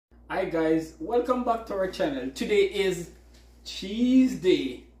Hi guys, welcome back to our channel. Today is cheese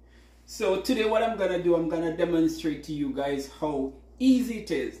day. So today what I'm gonna do, I'm gonna demonstrate to you guys how easy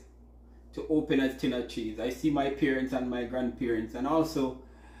it is to open a tin of cheese. I see my parents and my grandparents, and also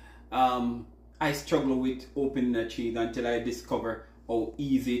I struggle with opening a cheese until I discover how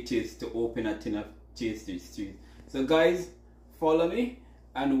easy it is to open a tin of Tastee cheese. So guys, follow me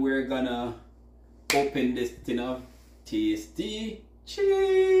and we're gonna open this tin of Tastee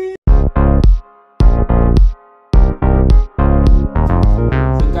cheese.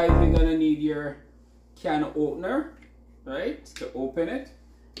 So guys, you're gonna need your can opener, right, to open it.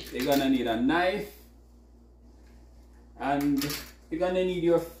 You're gonna need a knife, and you're gonna need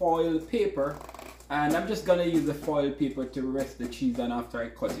your foil paper, and I'm just gonna use the foil paper to rest the cheese on after I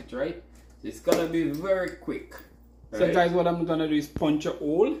cut it, right? It's gonna be very quick, right? So guys, what I'm gonna do is punch a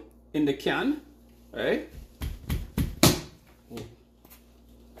hole in the can, right?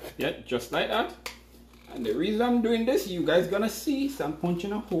 Yeah, just like that. And the reason I'm doing this, you guys gonna see, so I'm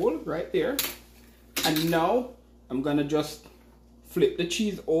punching a hole right there, and now I'm gonna just flip the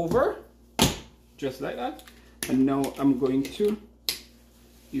cheese over just like that, and now I'm going to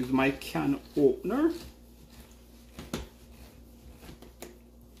use my can opener.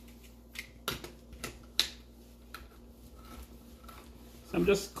 So I'm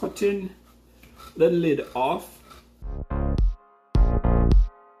just cutting the lid off.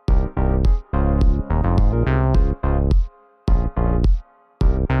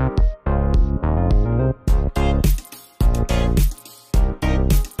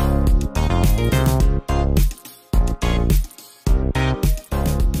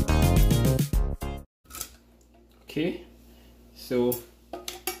 Okay, so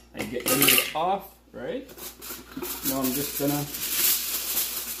I get the lid off, right? Now I'm just gonna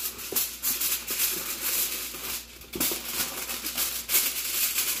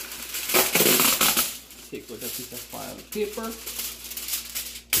take out a piece of foil paper,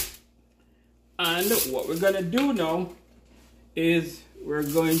 and what we're gonna do now is we're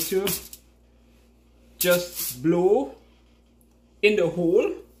going to just blow in the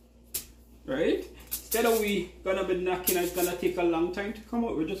hole, right? Instead of we gonna be knocking, it's gonna take a long time to come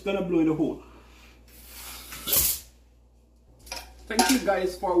out. We're just gonna blow in the hole. Thank you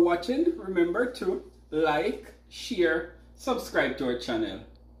guys for watching. Remember to like, share, subscribe to our channel.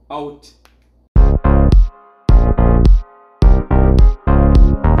 Out.